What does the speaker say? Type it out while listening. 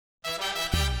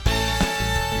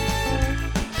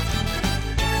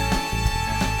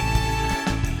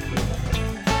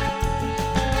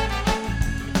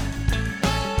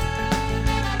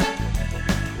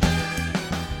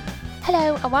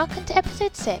and welcome to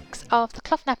episode 6 of the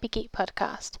Cloth Nappy Geek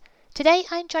podcast. Today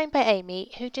I'm joined by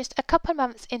Amy, who just a couple of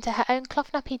months into her own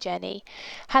cloth nappy journey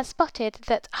has spotted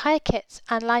that hire kits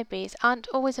and libraries aren't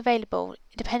always available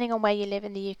depending on where you live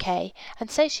in the UK, and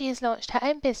so she has launched her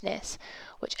own business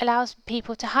which allows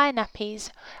people to hire nappies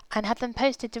and have them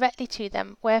posted directly to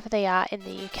them wherever they are in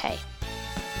the UK.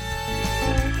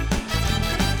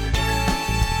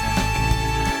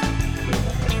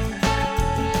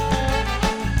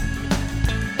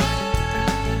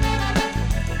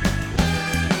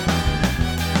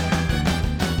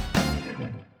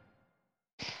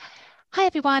 Hi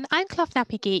everyone, I'm Cloth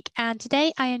Nappy Geek, and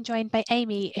today I am joined by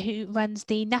Amy, who runs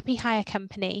the Nappy Hire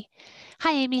Company.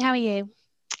 Hi Amy, how are you?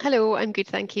 Hello, I'm good,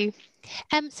 thank you.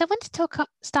 So I want to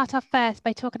start off first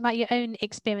by talking about your own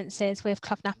experiences with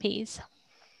cloth nappies.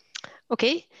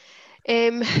 Okay,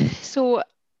 so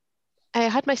I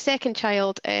had my second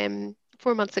child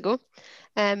 4 months ago,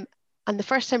 and the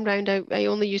first time round I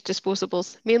only used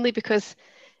disposables, mainly because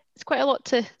it's quite a lot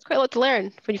to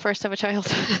learn when you first have a child.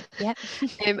 Yeah.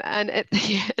 and at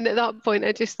that point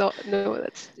I just thought, no,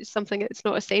 that's something that's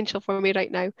not essential for me right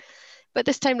now. But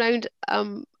this time round,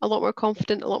 I'm a lot more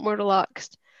confident, a lot more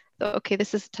relaxed. Thought, okay,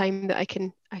 this is the time that I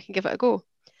can give it a go.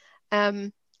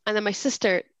 And then my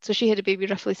sister, so she had a baby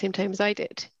roughly the same time as I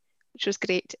did, which was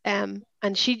great. And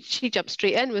she jumped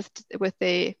straight in with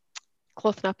the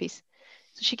cloth nappies.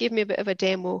 So she gave me a bit of a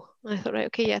demo. And I thought, right,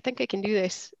 okay, yeah, I think I can do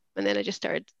this. And then I just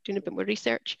started doing a bit more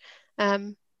research.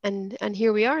 And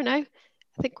here we are now.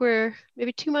 I think we're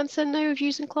maybe 2 months in now of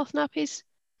using cloth nappies.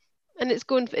 And it's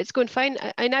going fine.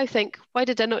 I now think, why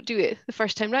did I not do it the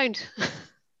first time round?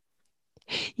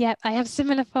 Yeah, I have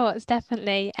similar thoughts,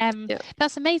 definitely. Yeah.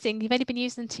 That's amazing. You've only been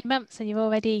using 2 months and you've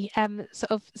already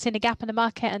sort of seen a gap in the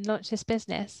market and launched this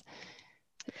business.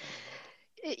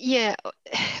 Yeah.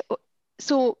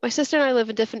 So my sister and I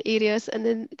live in different areas, and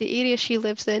in the area she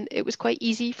lives in, it was quite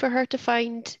easy for her to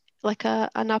find like a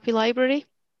nappy library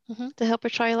to help her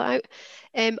trial it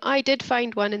out. I did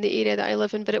find one in the area that I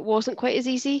live in, but it wasn't quite as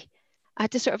easy. I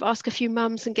had to sort of ask a few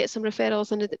mums and get some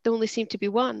referrals, and there only seemed to be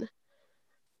one.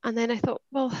 And then I thought,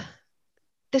 well,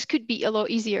 this could be a lot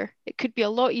easier. It could be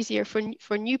a lot easier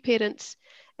for new parents,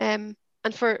 and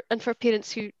for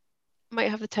parents who might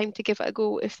have the time to give it a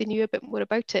go if they knew a bit more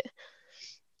about it.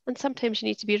 And sometimes you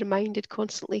need to be reminded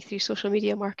constantly through social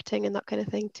media marketing and that kind of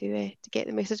thing to get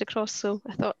the message across. So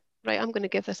I thought, right, I'm going to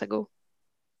give this a go.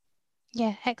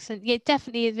 Yeah, excellent. Yeah,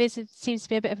 definitely. There seems to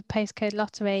be a bit of a postcode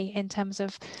lottery in terms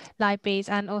of libraries,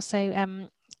 and also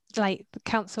like the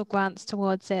council grants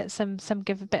towards it. Some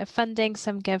give a bit of funding,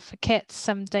 some give kits,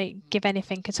 some don't give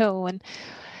anything at all,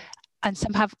 and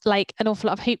some have like an awful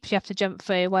lot of hoops you have to jump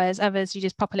through, whereas others you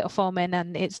just pop a little form in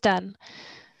and it's done.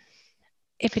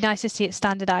 It'd be nice to see it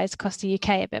standardized across the UK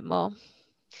a bit more.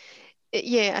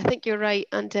 Yeah, I think you're right.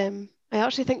 And I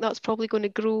actually think that's probably going to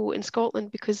grow in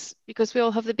Scotland because we all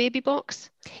have the baby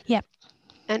box. Yeah.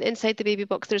 And inside the baby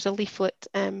box, there's a leaflet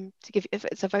to give if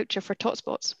it's a voucher for tot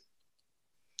spots.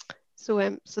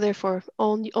 So therefore,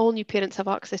 all new parents have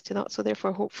access to that. So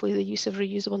therefore, hopefully, the use of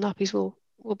reusable nappies will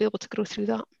be able to grow through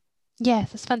that.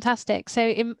 Yes, that's fantastic. So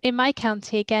in my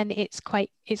county, again, it's quite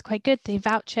good.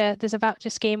 There's a voucher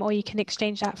scheme, or you can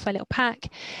exchange that for a little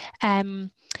pack.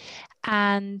 And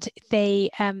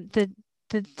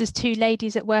there's 2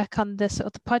 ladies that work on the sort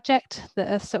of the project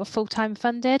that are sort of full-time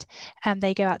funded, and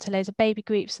they go out to loads of baby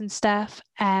groups and stuff.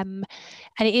 And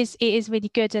it is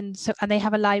really good, and they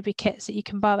have a library kits that you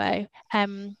can borrow.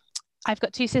 I've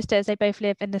got 2 sisters. They both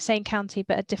live in the same county,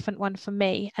 but a different one from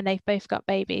me, and they've both got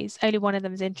babies. Only one of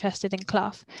them is interested in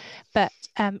cloth, but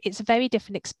it's a very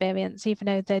different experience, even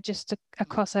though they're just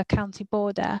across a county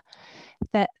border,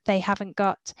 that they haven't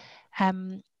got.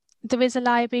 There is a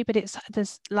library, but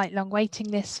there's like long waiting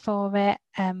lists for it.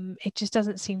 It just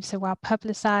doesn't seem so well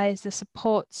publicised. The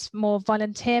support's more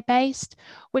volunteer based,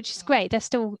 which is great. They're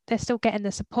still getting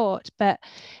the support, but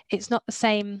it's not the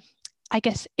same. I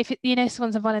guess if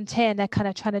someone's a volunteer and they're kind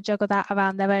of trying to juggle that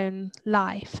around their own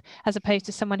life, as opposed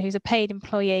to someone who's a paid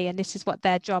employee and this is what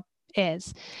their job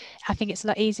is, I think it's a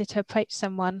lot easier to approach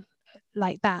someone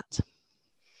like that.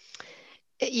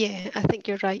 Yeah, I think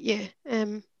you're right. Yeah.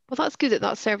 Well, that's good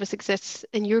that service exists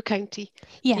in your county.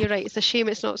 Yeah. You're right. It's a shame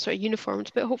it's not sort of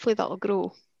uniformed, but hopefully that'll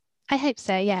grow. I hope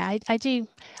so. Yeah, I do.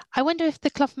 I wonder if the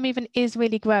cloth movement is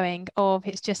really growing, or if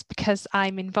it's just because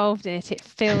I'm involved in it. It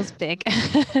feels big.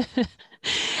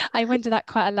 I wonder that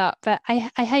quite a lot, but I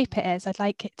hope it is. I'd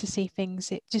like it to see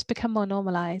things just become more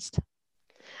normalised.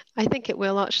 I think it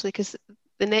will actually, because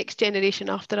the next generation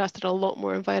after us are a lot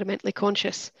more environmentally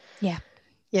conscious. Yeah.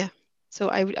 Yeah. So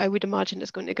I would imagine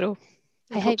it's going to grow.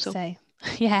 I hope so.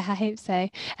 Yeah, I hope so.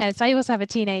 So I also have a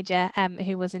teenager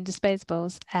who was in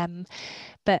disposables.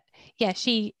 But yeah,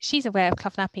 she's aware of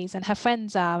cloth nappies and her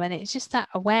friends are, and it's just that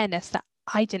awareness that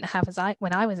I didn't have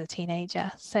when I was a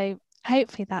teenager. So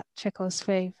hopefully that trickles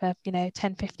through for 10,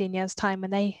 15 years time when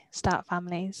they start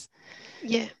families.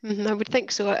 Yeah, I would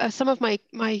think so. Some of my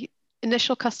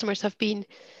initial customers have been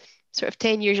sort of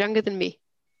 10 years younger than me.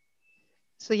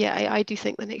 So yeah, I do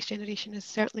think the next generation is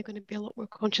certainly going to be a lot more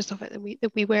conscious of it than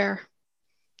we were.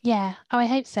 Yeah, oh, I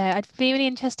hope so. I'd be really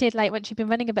interested, like once you've been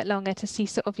running a bit longer, to see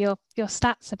sort of your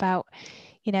stats about,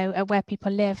 where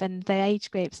people live and their age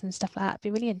groups and stuff like that. It'd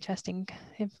be really interesting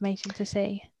information to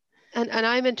see. And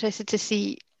I'm interested to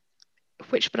see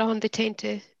which brand they tend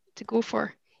to go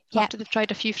for Yeah. after they've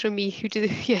tried a few from me. Who do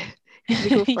they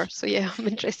go for? So yeah, I'm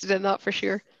interested in that for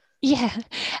sure. Yeah.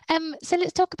 So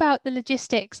let's talk about the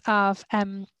logistics of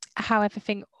how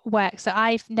everything works. So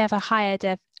I've never hired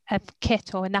a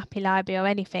kit or a nappy library or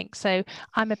anything, so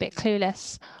I'm a bit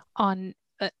clueless on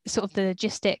sort of the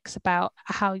logistics about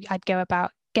how I'd go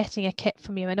about getting a kit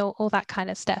from you and all that kind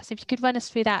of stuff. So if you could run us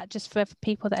through that, just for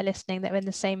people that are listening that are in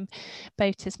the same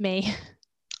boat as me.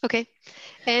 Okay.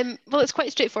 Well, it's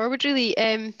quite straightforward, really.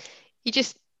 You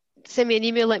just send me an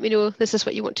email, let me know this is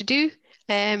what you want to do.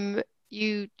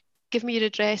 You give me your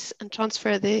address and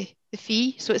transfer the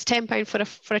fee. So it's £10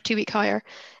 for a 2-week hire.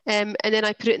 And then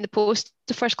I put it in the post,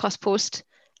 the first class post.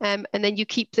 And then you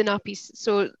keep the nappies.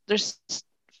 So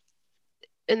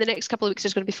in the next couple of weeks,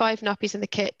 there's going to be 5 nappies in the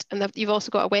kit. And you've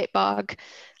also got a wet bag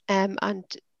and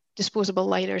disposable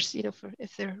liners, for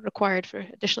if they're required for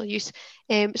additional use.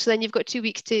 So then you've got 2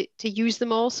 weeks to use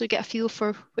them all. So you get a feel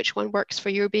for which one works for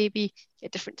your baby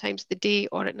at different times of the day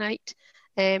or at night.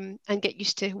 And get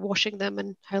used to washing them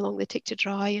and how long they take to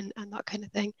dry and that kind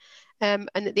of thing. And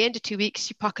at the end of 2 weeks,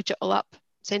 you package it all up,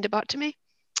 send it back to me.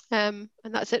 And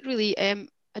that's it really. I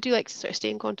do like to sort of stay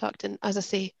in contact and, as I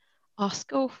say, ask,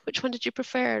 oh, which one did you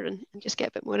prefer? And just get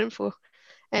a bit more info.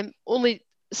 Only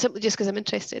simply just because I'm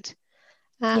interested.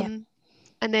 Yeah.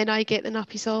 And then I get the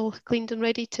nappies all cleaned and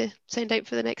ready to send out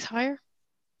for the next hire.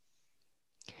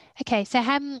 Okay, so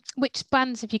which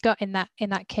brands have you got in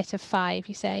that kit of 5,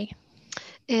 you say?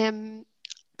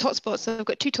 Tot Spots. I've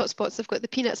got 2 Tot Spots. I've got the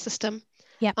Peanut System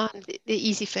and the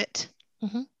Easy Fit.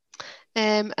 Mm-hmm.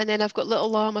 And then I've got Little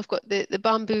Lamb. I've got the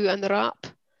Bamboo and the Wrap.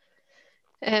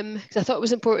 Because I thought it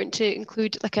was important to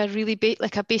include like a really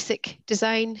like a basic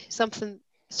design, something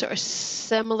sort of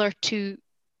similar to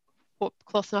what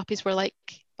cloth nappies were like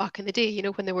back in the day,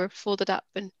 when they were folded up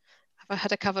and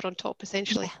had a cover on top,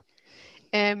 essentially.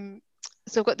 Yeah.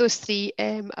 So I've got those 3.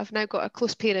 I've now got a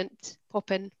Close Parent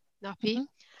pop-in nappy,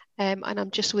 mm-hmm. And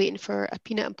I'm just waiting for a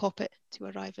Peanut and Poppet to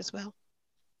arrive as well.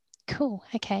 Cool.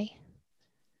 Okay.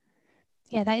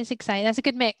 Yeah, that is exciting. That's a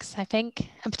good mix, I think,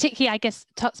 and particularly, I guess,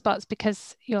 Tot Spots,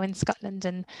 because you're in Scotland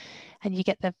and you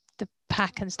get the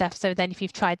pack and stuff. So then, if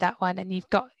you've tried that one and you've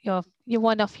got your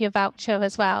one off your voucher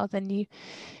as well, then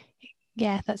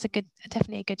that's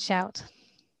definitely a good shout.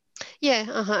 Yeah,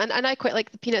 and I quite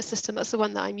like the Peanut System. That's the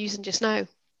one that I'm using just now.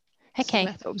 Okay. So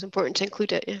I thought it was important to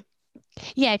include it. Yeah.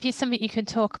 Yeah, if it's something you can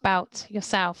talk about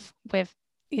yourself with,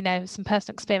 some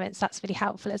personal experience, that's really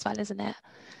helpful as well, isn't it?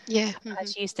 Yeah. I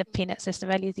used the Peanut System,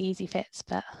 really the Easy Fits,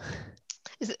 but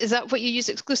is that what you use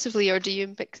exclusively, or do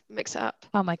you mix it up?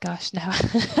 Oh my gosh, no.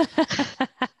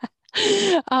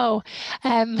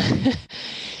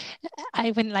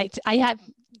 I wouldn't like to. I have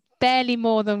barely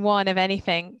more than one of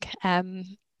anything.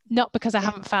 Not because I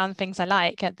haven't found things I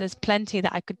like. There's plenty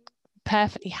that I could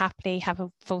perfectly happily have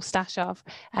a full stash of.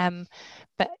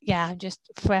 But yeah, I'm just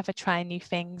forever trying new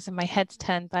things, and my head's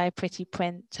turned by a pretty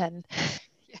print, and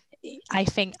I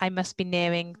think I must be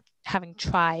nearing having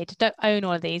tried, don't own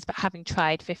all of these, but having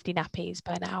tried 50 nappies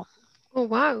by now. Oh,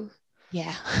 wow.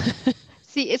 Yeah.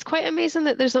 See, it's quite amazing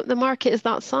that the market is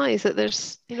that size, that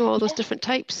there's, all those different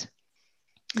types.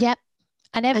 Yep.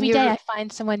 And every day I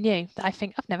find someone new that I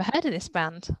think, I've never heard of this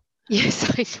brand. Yes,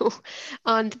 I know.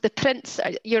 And the prints,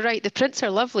 you're right, the prints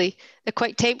are lovely. They're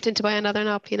quite tempting to buy another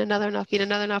nappy and another nappy and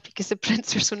another nappy because the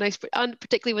prints are so nice, and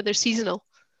particularly when they're seasonal.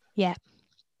 Yeah.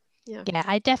 Yeah,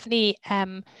 I definitely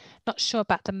not sure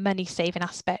about the money saving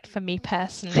aspect for me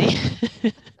personally.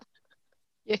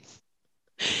 Yes.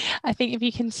 I think if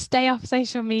you can stay off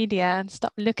social media and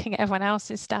stop looking at everyone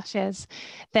else's stashes,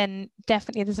 then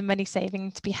definitely there's a money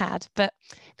saving to be had. But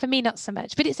for me, not so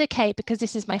much. But it's okay because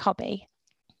this is my hobby.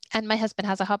 And my husband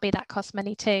has a hobby that costs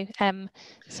money too.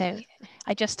 So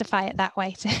I justify it that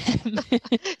way to him.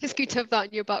 It's good to have that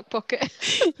in your back pocket.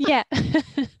 Yeah.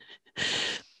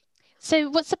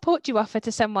 So what support do you offer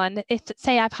to someone if,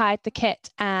 say, I've hired the kit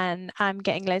and I'm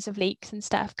getting loads of leaks and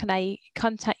stuff? Can I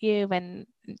contact you and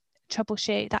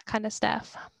troubleshoot, that kind of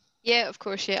stuff? Yeah, of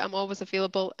course. Yeah, I'm always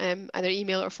available, either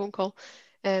email or phone call,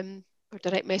 or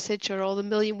direct message, or all the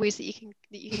million ways that you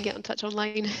can get in touch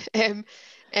online,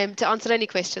 to answer any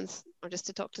questions or just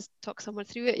to talk someone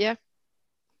through it. Yeah.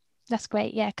 That's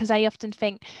great, yeah, because I often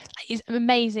think it's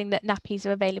amazing that nappies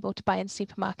are available to buy in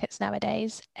supermarkets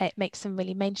nowadays. It makes them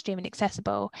really mainstream and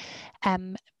accessible,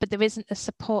 but there isn't the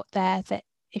support there that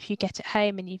if you get it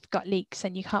home and you've got leaks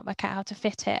and you can't work out how to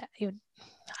fit it,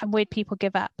 I'm worried people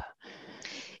give up.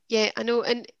 Yeah, I know,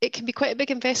 and it can be quite a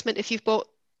big investment if you've bought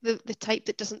the type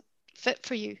that doesn't fit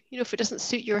for you. You know, if it doesn't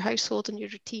suit your household and your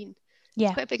routine, Yeah,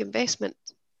 it's quite a big investment.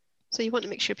 So you want to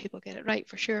make sure people get it right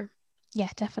for sure. Yeah,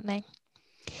 definitely.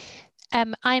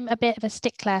 I'm a bit of a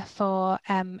stickler for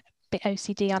bit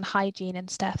OCD on hygiene and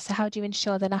stuff. So how do you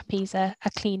ensure the nappies are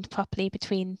cleaned properly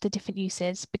between the different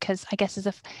uses? Because I guess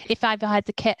if I've had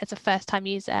the kit as a first time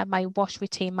user, my wash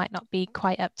routine might not be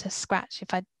quite up to scratch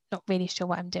if I'm not really sure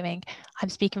what I'm doing. I'm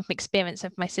speaking from experience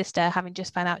of my sister having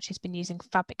just found out she's been using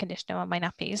fabric conditioner on my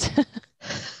nappies.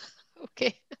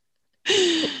 Okay.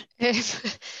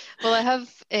 Well, I have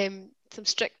some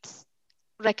strict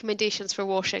recommendations for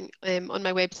washing on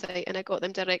my website, and I got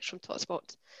them direct from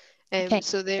Totspot. Okay.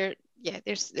 So they're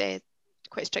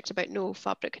quite strict about no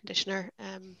fabric conditioner,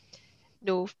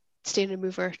 no stain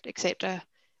remover, etc.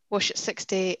 Wash at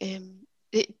 60.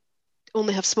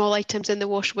 Only have small items in the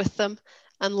wash with them,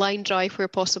 and line dry where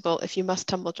possible. If you must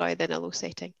tumble dry, then a low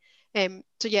setting.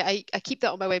 So yeah, I keep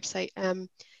that on my website.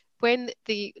 When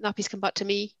the nappies come back to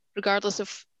me, regardless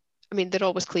of, I mean, they're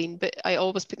always clean, but I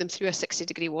always put them through a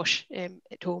 60-degree wash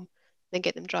at home, then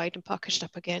get them dried and packaged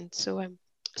up again. So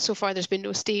so far there's been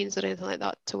no stains or anything like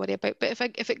that to worry about. But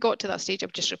if it got to that stage, I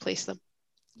would just replace them.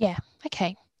 Yeah.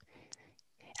 Okay.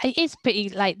 It is pretty,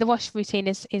 like, the wash routine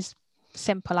is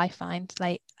simple, I find.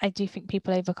 Like, I do think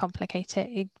people overcomplicate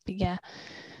it, but yeah,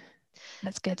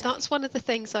 that's good. That's one of the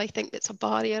things I think that's a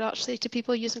barrier actually to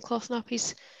people using cloth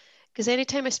nappies, because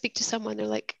anytime I speak to someone, they're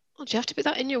like, oh, do you have to put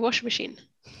that in your washing machine?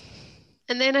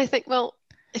 And then I think, well,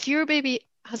 if your baby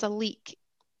has a leak,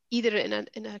 either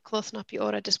in a cloth nappy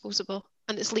or a disposable,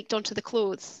 and it's leaked onto the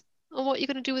clothes, well, what are you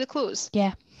going to do with the clothes?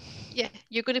 Yeah. Yeah,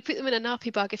 you're going to put them in a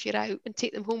nappy bag if you're out and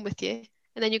take them home with you,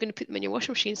 and then you're going to put them in your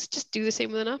washing machines. Just do the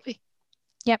same with a nappy.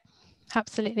 Yep,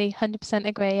 absolutely, 100%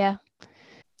 agree, yeah.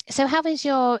 So how is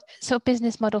your sort of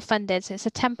business model funded? So it's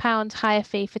a £10 hire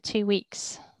fee for 2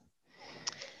 weeks.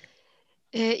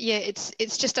 Yeah,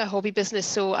 it's just a hobby business,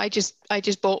 so I just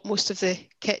bought most of the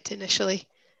kit initially,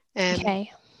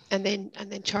 Okay. and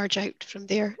then charge out from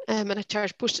there, and I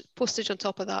charge postage on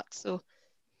top of that. So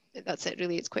that's it,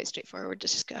 really. It's quite straightforward.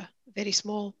 It's just a very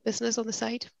small business on the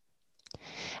side.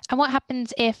 And what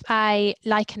happens if I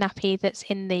like a nappy that's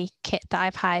in the kit that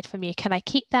I've hired from you? Can I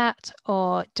keep that,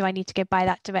 or do I need to go buy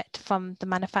that direct from the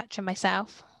manufacturer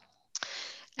myself?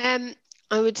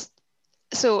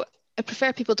 So I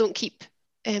prefer people don't keep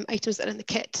items that are in the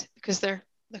kit, because they're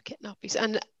kit nappies,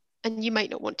 and you might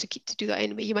not want to do that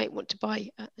anyway. You might want to buy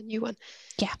a new one.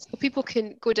 Yeah. So people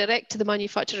can go direct to the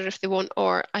manufacturer if they want,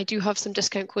 or I do have some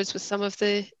discount codes with some of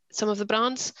the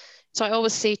brands. So I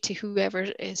always say to whoever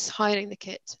is hiring the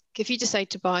kit, if you decide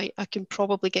to buy, I can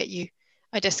probably get you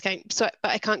a discount. So,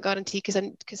 but I can't guarantee, because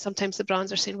sometimes the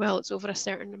brands are saying, well, it's over a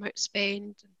certain amount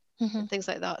spend and things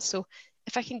like that. So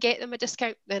if I can get them a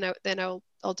discount, then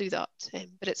I'll do that.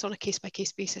 But it's on a case by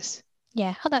case basis.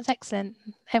 Yeah. Oh, that's excellent.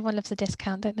 Everyone loves a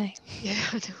discount, don't they? Yeah,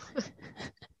 I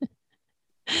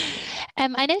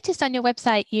know. I noticed on your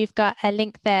website you've got a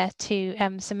link there to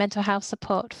some mental health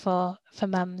support for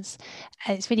mums.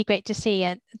 It's really great to see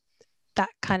that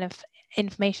kind of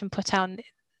information put on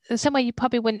somewhere you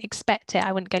probably wouldn't expect it.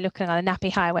 I wouldn't go looking on a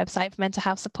Nappy Hire website for mental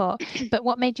health support. But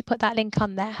what made you put that link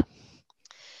on there?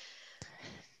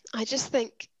 I just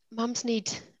think mums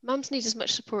need as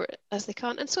much support as they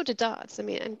can, and so do dads. I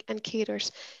mean, and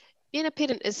carers. Being a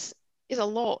parent is a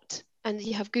lot, and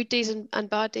you have good days and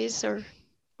bad days, or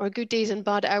good days and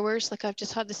bad hours, like I've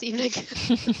just had this evening.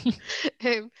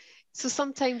 So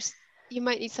sometimes you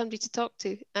might need somebody to talk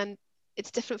to, and it's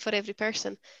different for every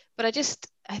person. But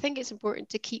I think it's important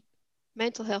to keep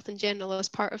mental health in general as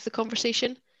part of the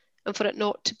conversation, and for it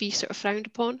not to be sort of frowned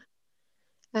upon.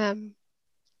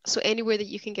 So anywhere that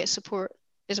you can get support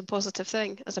is a positive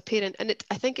thing as a parent. And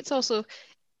I think it's also,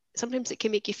 sometimes it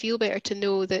can make you feel better to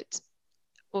know that,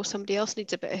 oh, somebody else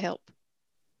needs a bit of help.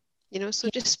 So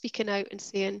just speaking out and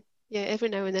saying, yeah, every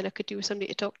now and then I could do with somebody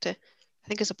to talk to, I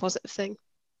think is a positive thing.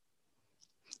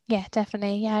 Yeah,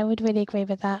 definitely. Yeah, I would really agree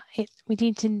with that. We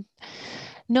need to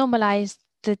normalize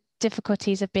the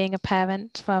difficulties of being a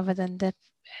parent rather than the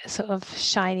sort of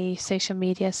shiny social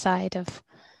media side of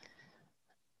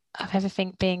of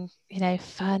everything being,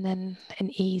 fun and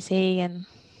easy and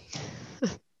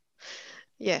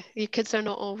Yeah, your kids are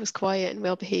not always quiet and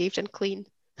well behaved and clean.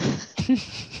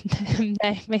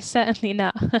 no, most certainly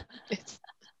not. It's,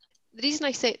 the reason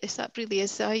I set this up really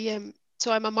is so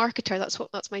I'm a marketer.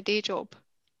 That's my day job,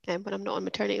 when I'm not on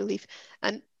maternity leave.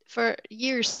 And for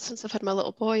years since I've had my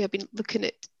little boy, I've been looking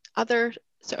at other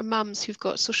sort of mums who've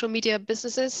got social media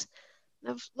businesses,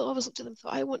 and I've always looked at them and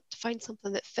thought, I want to find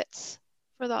something that fits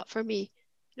for that for me.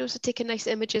 So taking nice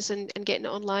images and getting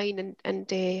it online and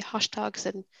hashtags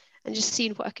and just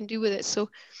seeing what I can do with it. So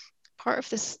part of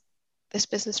this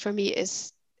business for me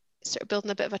is sort of building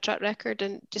a bit of a track record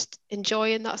and just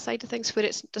enjoying that side of things where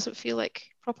it doesn't feel like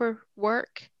proper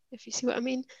work, if you see what I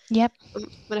mean. Yep.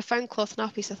 When I found cloth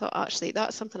nappies, I thought actually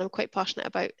that's something I'm quite passionate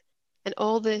about, and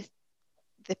all the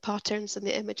patterns and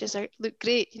the images look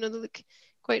great. They look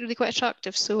really quite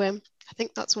attractive. So I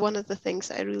think that's one of the things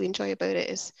that I really enjoy about it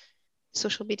is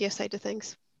social media side of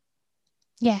things.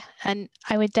 Yeah, and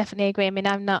I would definitely agree. I mean,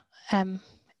 I'm not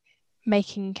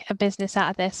making a business out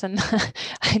of this, and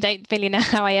I don't really know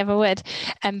how I ever would.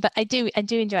 But I do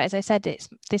enjoy it. As I said,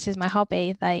 this is my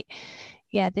hobby. Like,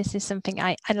 yeah, this is something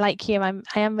I like you. I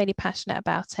am really passionate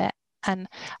about it, and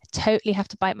I totally have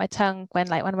to bite my tongue when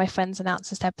like one of my friends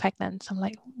announces they're pregnant. I'm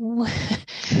like,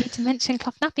 need to mention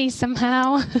cloth nappies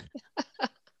somehow.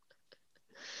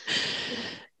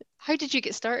 How did you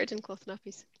get started in cloth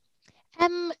nappies?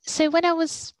 So when I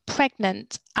was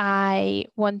pregnant, I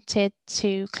wanted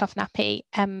to cloth nappy,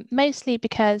 mostly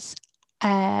because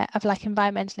of like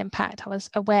environmental impact. I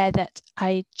was aware that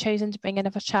I'd chosen to bring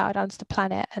another child onto the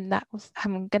planet, and that was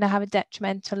going to have a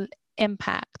detrimental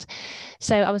impact.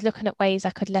 So I was looking at ways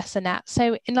I could lessen that.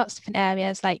 So in lots of different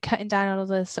areas, like cutting down on all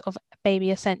the sort of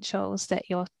baby essentials that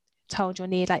you're told you'll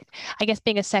need. Like, I guess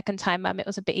being a second time mum, it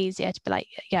was a bit easier to be like,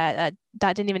 yeah,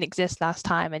 that didn't even exist last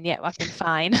time, and yet I've been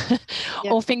fine.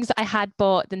 Yep. Or things that I had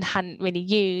bought and hadn't really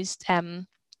used.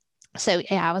 So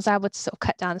yeah, I was able to sort of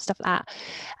cut down and stuff like that.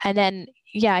 And then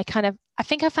yeah, I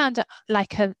think I found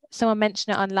like someone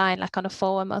mentioned it online, like on a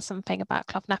forum or something about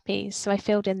cloth nappies. So I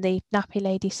filled in the nappy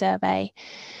lady survey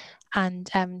and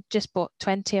just bought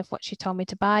 20 of what she told me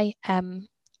to buy.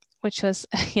 Which was,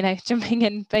 jumping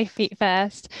in both feet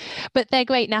first. But they're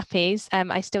great nappies.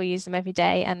 I still use them every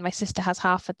day, and my sister has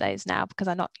half of those now because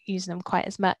I'm not using them quite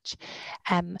as much.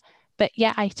 But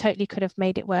yeah, I totally could have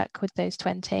made it work with those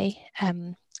 20.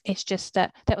 It's just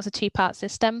that was a 2-part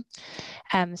system.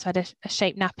 So I had a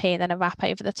shape nappy and then a wrap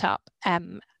over the top.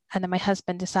 And then my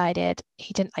husband decided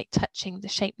he didn't like touching the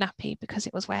shape nappy because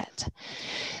it was wet.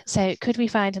 So could we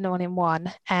find an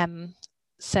all-in-one?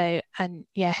 So, and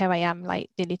yeah, here I am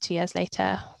like nearly 2 years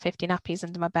later, 50 nappies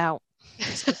under my belt.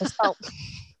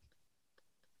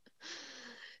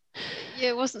 Yeah,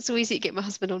 it wasn't so easy to get my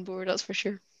husband on board, that's for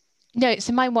sure. No,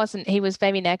 so mine wasn't. He was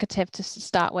very negative to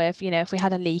start with. If we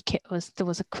had a leak, there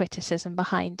was a criticism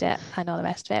behind it and all the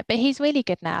rest of it. But he's really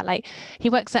good now. Like,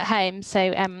 he works at home,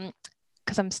 so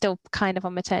because I'm still kind of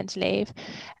on maternity leave,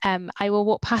 I will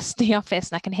walk past the office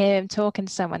and I can hear him talking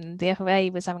to someone. The other day he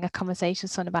was having a conversation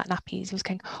with someone about nappies. He was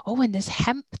going, oh, and there's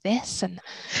hemp this and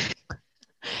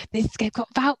this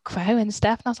got Velcro and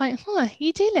stuff. And I was like,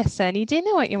 you do listen, you do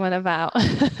know what you want about.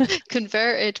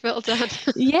 Converted, well done.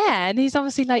 Yeah, and he's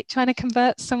obviously like trying to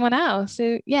convert someone else.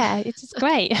 So yeah, it's just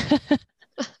great.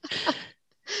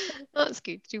 That's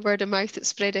good. Your word of mouth, it's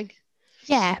spreading.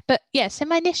 Yeah, but yeah, so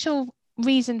my initial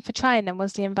reason for trying them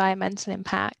was the environmental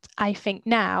impact. I think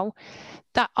now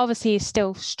that obviously is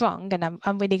still strong, and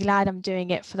I'm really glad I'm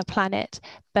doing it for the planet,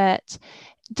 but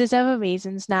there's other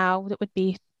reasons now that would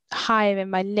be higher in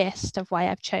my list of why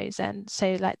I've chosen.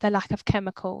 So like the lack of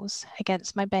chemicals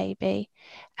against my baby.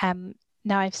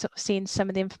 Now I've sort of seen some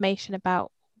of the information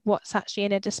about what's actually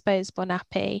in a disposable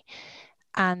nappy,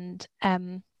 and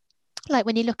like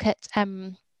when you look at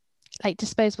like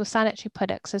disposable sanitary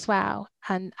products as well,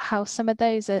 and how some of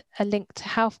those are linked to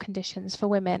health conditions for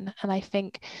women. And I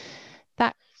think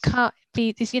that can't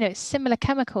be, it's similar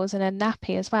chemicals in a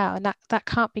nappy as well, and that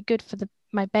can't be good for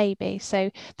my baby. So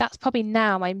that's probably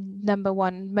now my number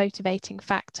one motivating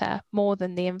factor, more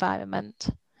than the environment.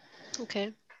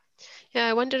 Okay. Yeah,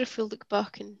 I wonder if we'll look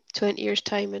back in 20 years'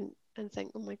 time and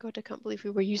think, oh my God, I can't believe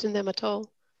we were using them at all.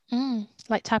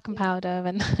 Like talcum powder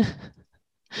and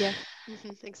yeah,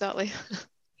 exactly.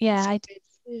 Yeah,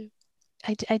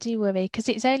 I do worry because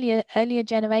it's only an earlier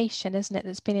generation, isn't it,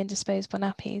 that's been in disposable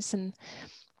nappies, and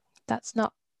that's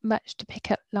not much to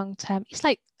pick up long term. It's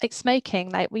like smoking.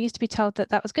 Like, we used to be told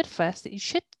that was good for us, that you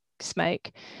should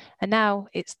smoke, and now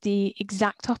it's the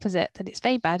exact opposite, that it's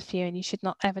very bad for you and you should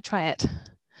not ever try it.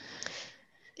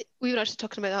 We were actually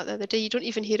talking about that the other day. You don't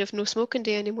even hear of No Smoking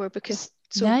Day anymore because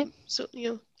No. so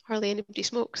hardly anybody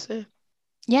smokes. So.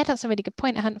 Yeah, that's a really good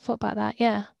point. I hadn't thought about that.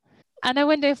 Yeah. And I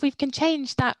wonder if we can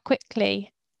change that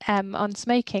quickly on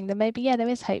smoking, then maybe, there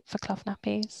is hope for cloth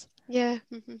nappies. Yeah.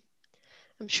 Mm-hmm.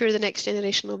 I'm sure the next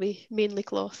generation will be mainly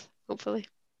cloth, hopefully.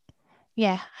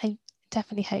 Yeah, I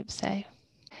definitely hope so.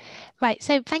 Right,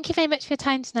 so thank you very much for your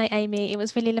time tonight, Amy. It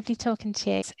was really lovely talking to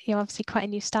you. You're obviously quite a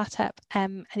new startup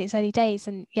and it's early days,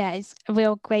 and it's a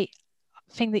real great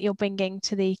thing that you're bringing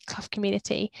to the cloth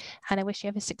community, and I wish you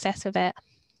every success with it.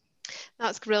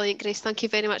 That's brilliant, Grace. Thank you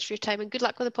very much for your time and good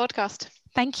luck with the podcast.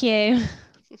 Thank you.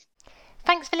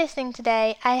 Thanks for listening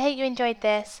today. I hope you enjoyed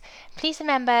this. Please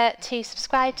remember to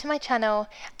subscribe to my channel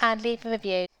and leave a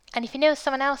review. And if you know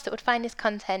someone else that would find this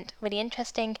content really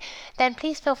interesting, then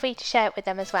please feel free to share it with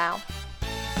them as well.